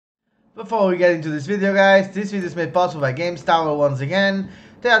Before we get into this video, guys, this video is made possible by GameStar once again.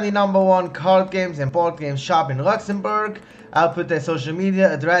 They are the #1 card games and board game shop in Luxembourg. I'll put their social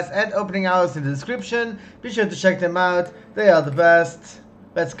media, address and opening hours in the description. Be sure to check them out. They are the best.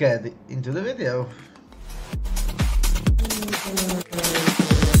 Let's get into the video.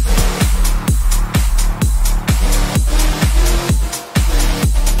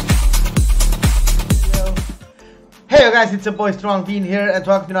 Hey guys, it's your boy Strong Dean here and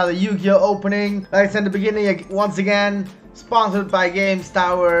welcome to another Yu-Gi-Oh opening. Like I said in the beginning, once again, sponsored by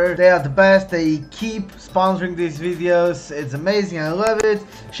GameStar. They are the best. They keep sponsoring these videos. It's amazing. I love it.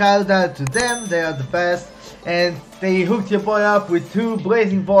 Shout out to them. They are the best. And they hooked your boy up with 2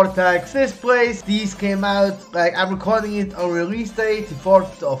 Blazing Vortex displays. These came out, like, I'm recording it on release date, the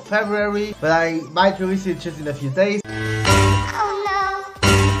 4th of February, but I might release it just in a few days.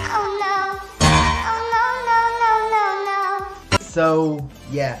 So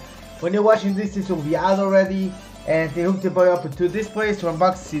yeah, when you're watching this will be out already, and they hooked your boy up with 2 displays to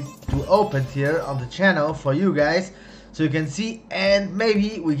unbox it, to open here on the channel for you guys, so you can see. And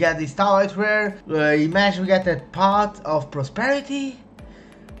maybe we get the Starlight rare. Imagine we get that part of prosperity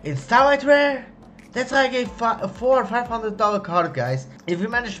in Starlight rare. That's like a $400 or $500 card, guys. If we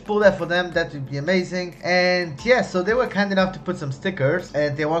manage to pull that for them, that would be amazing. And yeah, so they were kind enough to put some stickers,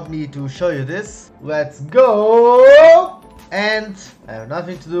 and they want me to show you this. Let's go. And I have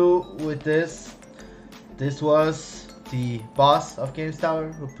nothing to do with this. This was the boss of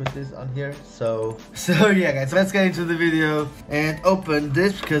GameStar who put this on here. So yeah guys, let's get into the video and open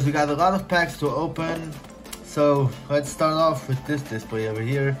this, because we got a lot of packs to open. So let's start off with this display over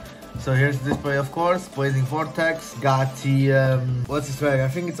here. So here's the display, of course, Blazing Vortex. Got the what's this dragon? I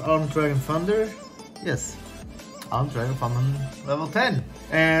think it's Armed Dragon Thunder. Yes, Armed Dragon Thunder level 10.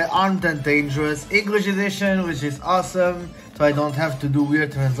 Armed and Dangerous English edition, which is awesome, so I don't have to do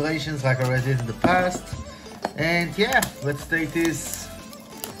weird translations like I already did in the past. And yeah, let's take this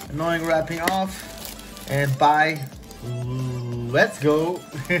annoying wrapping off and buy. Let's go.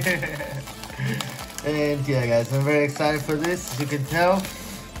 And yeah guys, I'm very excited for this, as you can tell.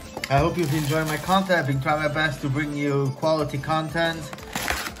 I hope you've enjoyed my content. I've been trying my best to bring you quality content.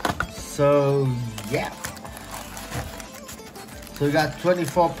 So yeah. So we got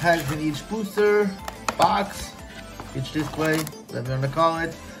 24 packs in each booster box, each display, whatever you want to call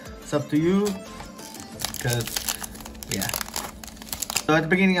it. It's up to you, because yeah. So at the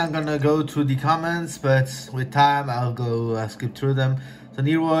beginning I'm gonna go through the comments, but with time I'll go skip through them. So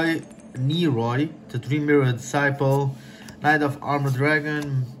Neroy, the Dream Mirror Disciple, Knight of Armored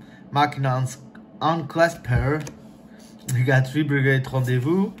Dragon, Machina Unclasper. We got 3 Brigade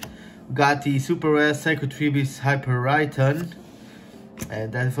Rendezvous. We got the Super Rare Sacred Tribes Hyper Raiton.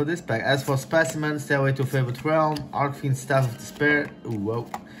 And then for this pack, as for Specimen, Stairway to Favorite Realm, Arcfiend Staff of Despair, whoa,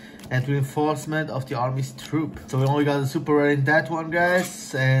 and Reinforcement of the Army's Troop. So we only got a super rare in that one,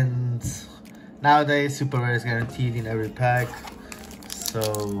 guys, and nowadays super rare is guaranteed in every pack.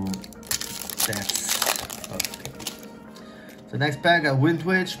 So that's okay. So next pack, got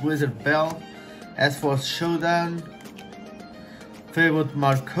Windwitch, Blizzard Bell, S-Force Showdown, Favorite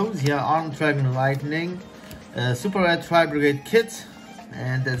Marcosia, Armed Dragon Lightning, Super Rare Tri-Brigade Kit.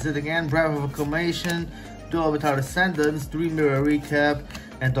 And that's it again. Breath of Acclamation, Duel Without Ascendance, Dream Mirror Recap,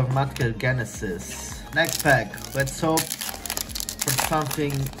 and Dogmatical Genesis. Next pack. Let's hope for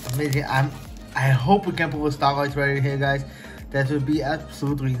something amazing. I hope we can pull a Starlight right here, guys. That would be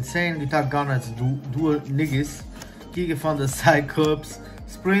absolutely insane. Guitar Gunners, Dual Niggas, Giga from the Cyclops,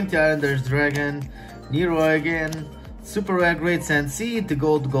 Sprint the Islanders Dragon, Nero again, Super Rare Great Sensei, the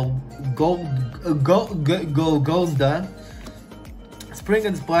Golda, Spring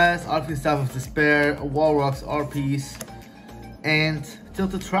and Blast, Arctic Staff of Despair, Walrocks RPs, and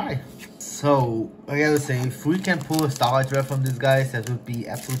Tilted Try. So I gotta say, if we can pull a Starlight rare from these guys, that would be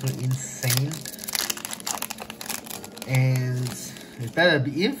absolutely insane. And it better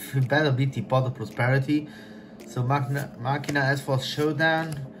be the Pot of Prosperity. So Machina S-Force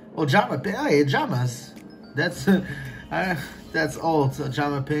Showdown. Oh, Jama, hey, Jamas. That's that's old. So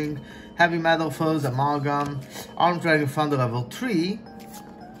Jama Ping. Heavy Metal Foes, Amalgam, Armed Dragon Thunder level 3.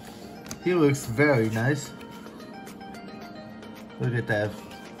 He looks very nice. Look at that.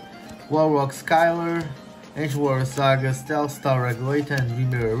 Warrock Skylar, Ancient Warrior Saga, Stealth Star Regulator, and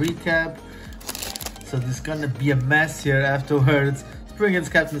Remirror Recap. So this is gonna be a mess here afterwards. Springen's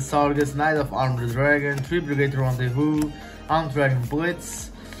Captain Sargus, Knight of Armored Dragon, 3 Brigade Rendezvous, Armed Dragon Blitz.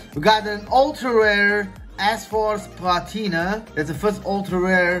 We got an ultra rare S-Force Platina. That's the first ultra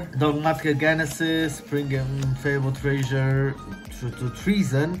rare. Dogmatic Genesis, Springen, Fable Treasure, to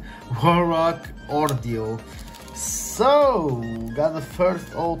Treason, Warrock Ordeal. So, got the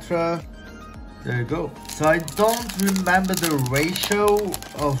first Ultra. There you go. So I don't remember the ratio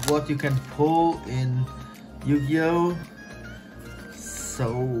of what you can pull in Yu-Gi-Oh!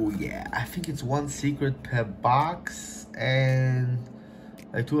 So yeah, I think it's 1 secret per box and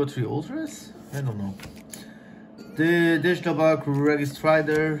like 2 or 3 Ultras? I don't know. The digital box,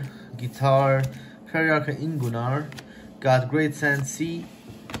 Registrider, Guitar, Kariaka Ingunar, got Great Sensei,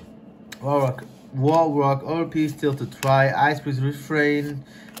 Wallrock, OP, Still to Try, Ice Priest Refrain,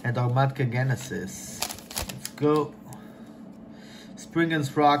 and Dogmatica Genesis. Let's go.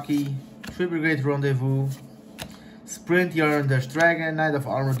 Springen's Rocky, Triple Great Rendezvous, Sprint Yarn Dash Dragon, Knight of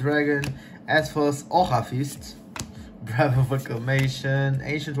Armor Dragon, Asphos Ochafist, Bravo of Acclamation,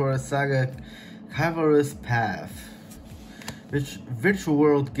 Ancient Warrior Saga, Cavalrous Path, Virtual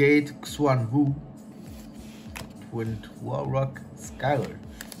World Gate, Xuan Wu, Twin Wallrock Skylar.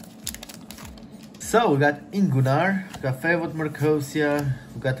 So we got Ingunar, we got Favorite Mercosia,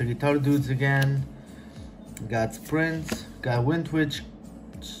 we got the Guitar Dudes again, we got Sprint, we got Windwitch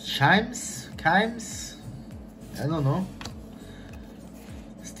Chimes? I don't know.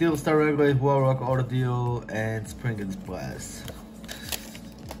 Steel Star Regulate, Wallrock Ordeal, and Springen's Blast.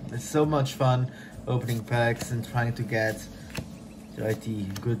 It's so much fun opening packs and trying to get the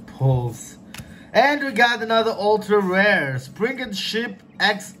good pulls. And we got another ultra rare Springen Ship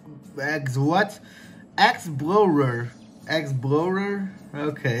X what? Explorer.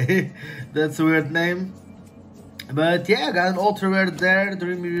 Okay, that's a weird name. But yeah, I got an ultra rare there.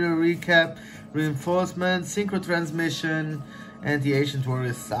 Dream Mirror Recap, Reinforcement, Synchro Transmission, and the Ancient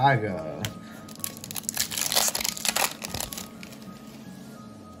Warrior Saga.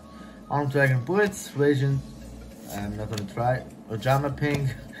 Armed Dragon Blitz, Radiant, I'm not gonna try, Ojama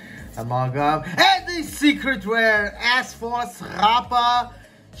Pink, Amalgam, and the secret rare S-Force Rappa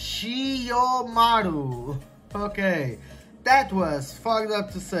Shiyomaru. Okay, that was fucked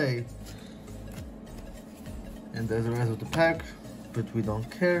up to say. And there's the rest of the pack, but we don't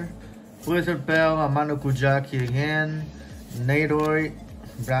care. Blizzard Bell, Amano Kujaki again, Nadoi,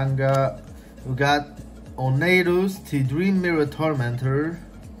 Branga, we got Oneirus, the Dream Mirror Tormentor,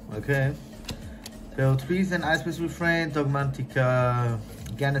 okay. Bell Trees and Ice Priest Refrain, Dogmatica,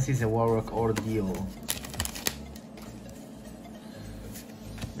 Genesis and Warrock Ordeal.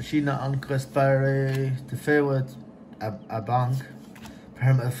 Machina Uncrespire, the favorite Abank,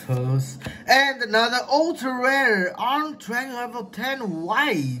 Permafos, and another ultra rare Armed Dragon level 10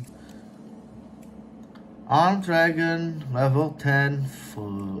 white. Armed Dragon level 10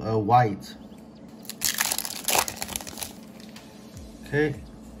 for white. Okay.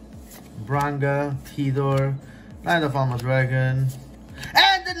 Branga, Tidor, Knight of Armor Dragon,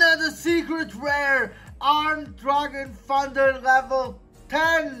 and another secret rare Armed Dragon Thunder level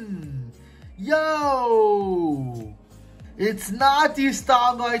 10. Yo! It's not the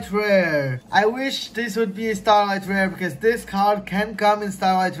Starlight rare. I wish this would be a Starlight rare because this card can come in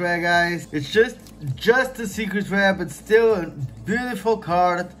Starlight rare, guys. It's just a secret rare, but still a beautiful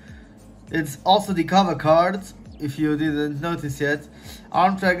card. It's also the cover card, if you didn't notice yet.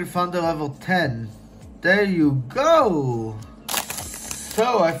 Armed Dragon Thunder level 10. There you go.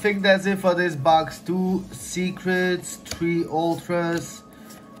 So I think that's it for this box. 2 secrets, 3 ultras.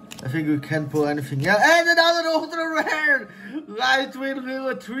 I think we can pull anything else. And another ultra rare! Light Wind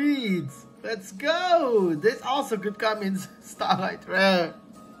River Treats! Let's go! This also could come in Starlight Rare.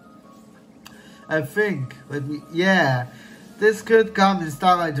 I think. Yeah. This could come in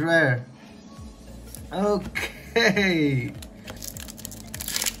Starlight Rare. Okay.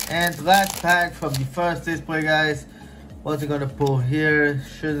 And last pack from the first display, guys. What's it gonna pull here?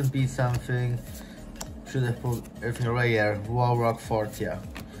 Shouldn't be something. Should have pulled everything right here. Wallrock Fortia.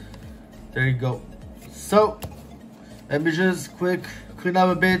 There you go. So, let me just clean up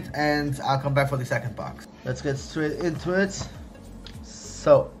a bit and I'll come back for the second box. Let's get straight into it.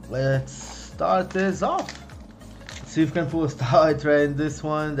 So, let's start this off. See if we can pull a Starlight Ray in this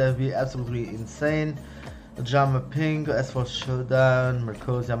one. That'd be absolutely insane. Jama Pink, S4 Showdown,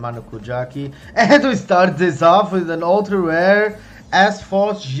 Mercosia, Mano Kujaki. And we start this off with an ultra rare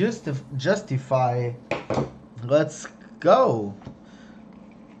S4 Justify. Let's go.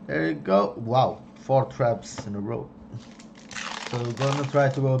 There you go. Wow, 4 traps in a row. So we're gonna try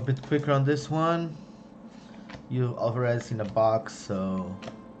to go a bit quicker on this one. You've already seen a box, so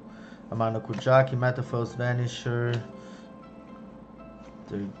Amano Kujaki, Metaphors, Vanisher.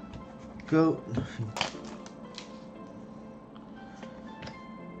 There you go.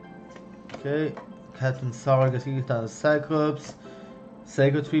 Okay, Captain Sargas, Gitan Cyclops,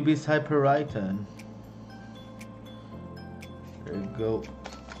 Sego 3 Beast Hyper Raiton. There you go.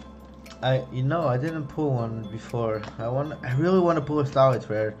 I didn't pull one before. I really want to pull a Starlight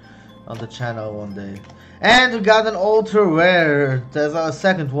rare on the channel one day. And we got an ultra rare. There's our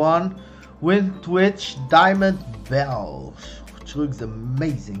second one. Wind Twitch Diamond Bell, which looks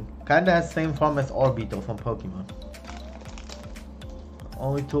amazing. Kinda has the same form as Orbital from Pokemon.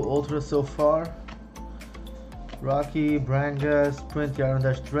 Only 2 ultras so far. Rocky, Brangas, Print, Iron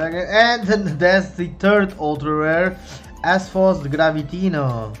Dash Dragon, and then there's the third ultra rare, Asphalt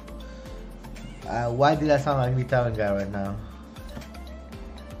Gravitino. Why did I sound like an Italian guy right now?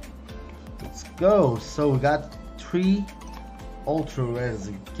 Let's go. So we got 3 ultra rares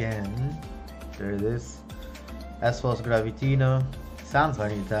again. There it is. Asphalt Gravitino. Sounds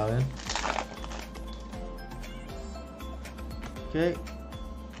like Italian. Okay.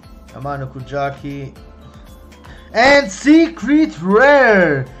 Amano Kujaki. And Secret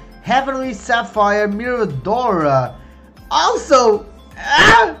Rare! Heavenly Sapphire Miradora. Also,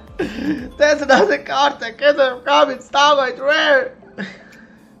 there's another card that could have come in Starlight Rare.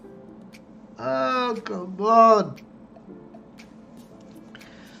 Oh, come on.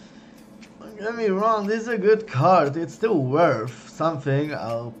 Don't get me wrong, this is a good card. It's still worth something.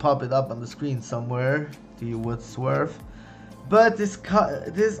 I'll pop it up on the screen somewhere to you what's worth. But this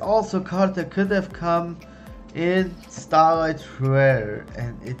also card that could have come in Starlight Rare,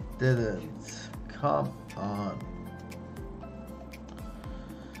 and it didn't. Come on.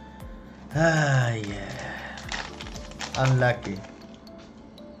 Ah, yeah. Unlucky.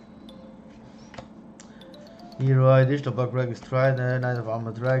 Hero Dish, the Bug Reg Strider, Knight of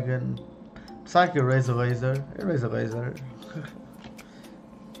Armor Dragon, Psychic Razor, Razor.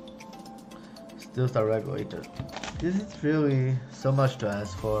 Still Star Regulator. This is really so much to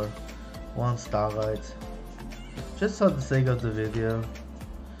ask for. 1 Starlight. Just for the sake of the video.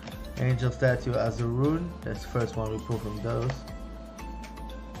 Angel Statue as a rune. That's the first one we pull from those.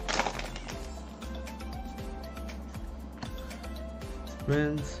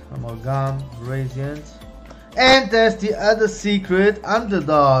 Sprint, Amalgam, Radiant. And there's the other secret,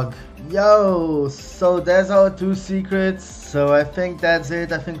 Underdog. Yo, so there's our 2 secrets. So I think that's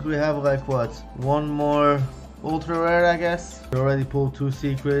it. I think we have like what? 1 more ultra rare, I guess. We already pulled 2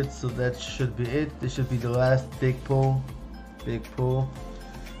 secrets, so that should be it. This should be the last big pull.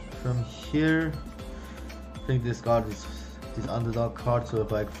 From here. I think this card is these Underdog cards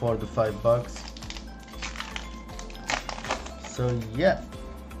worth like $4 to $5. So yeah.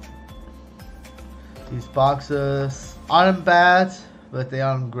 These boxes aren't bad, but they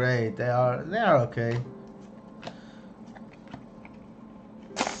aren't great. They are okay.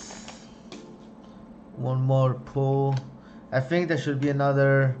 One more pull. I think there should be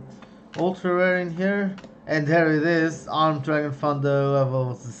another ultra rare in here. And there it is. Armed Dragon Thunder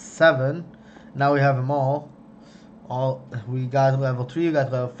level 7. Now we have them all. We got level 3, we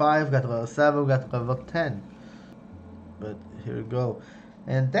got level 5, we got level 7, we got level 10. But here we go.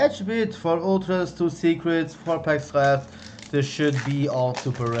 And that should be it for ultras, 2 secrets, 4 packs left. This should be all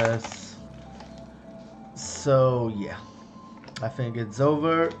super rares. So yeah, I think it's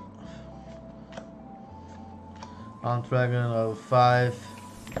over. On Dragon level 5.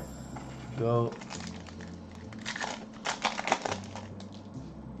 Go.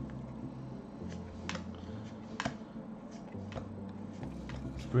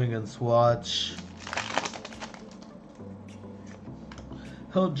 Spring and Swatch.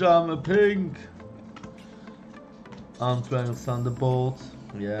 Helldrama Pink. Dragon Thunderbolt.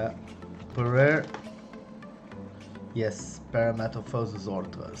 Yeah. Per rare. Yes. Parametamorphosis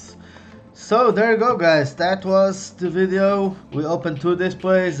Ultras. So there you go, guys. That was the video. We opened 2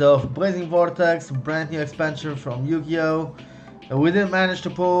 displays of Blazing Vortex, brand new expansion from Yu-Gi-Oh! We didn't manage to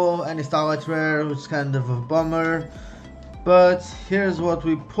pull any Starlight Rare, which is kind of a bummer. But here's what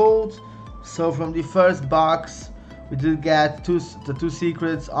we pulled. So from the first box, we did get the 2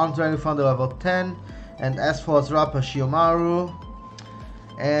 secrets, on Dragon Thunder level 10 and Asphalt Rappa Shiomaru.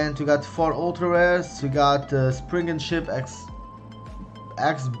 And we got 4 ultra rares. We got the Spring and Ship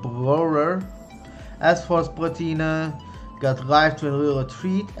Explorer, Asphalt Platina, got Life Twin Little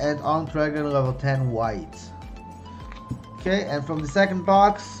Treat, and on Dragon level 10 white. Okay, and from the second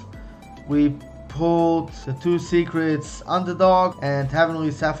box, we pulled the 2 secrets, Underdog and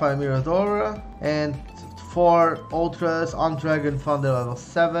Heavenly Sapphire Miradora, and 4 ultras, on Dragon Thunder level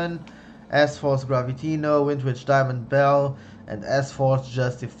 7, S-Force Gravitino, Windwitch Diamond Bell, and S-Force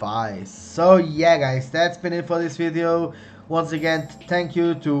Justify. So yeah, guys, that's been it for this video. Once again, thank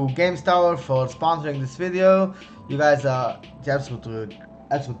you to GameStar for sponsoring this video. You guys are the absolute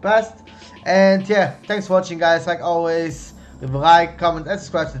best. And yeah, thanks for watching, guys. Like always, leave a like, comment, and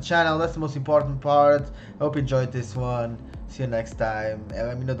subscribe to the channel. That's the most important part. Hope you enjoyed this one. See you next time. And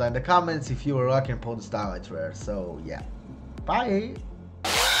let me know down in the comments if you were rocking Pull the Starlight rare. So yeah. Bye!